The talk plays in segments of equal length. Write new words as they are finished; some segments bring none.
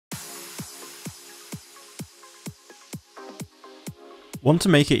Want to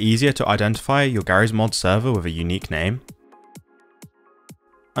make it easier to identify your Garry's Mod server with a unique name?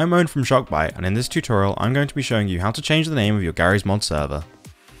 I'm Owen from Shockbyte, and in this tutorial I'm going to be showing you how to change the name of your Garry's Mod server.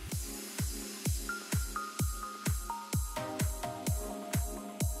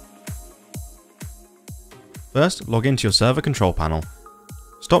 First, log into your server control panel.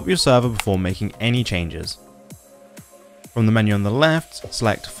 Stop your server before making any changes. From the menu on the left,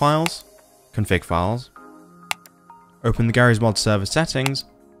 select Files, Config Files, open the Garry's Mod server settings.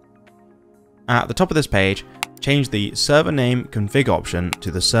 At the top of this page, change the server name config option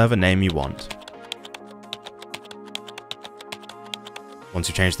to the server name you want. Once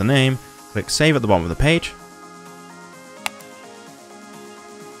you change the name, click Save at the bottom of the page.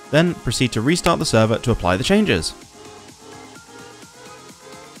 Then proceed to restart the server to apply the changes.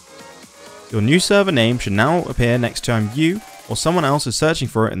 Your new server name should now appear next time you or someone else is searching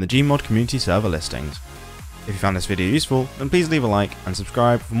for it in the GMod community server listings. If you found this video useful, then please leave a like and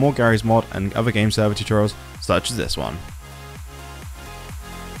subscribe for more Garry's Mod and other game server tutorials such as this one.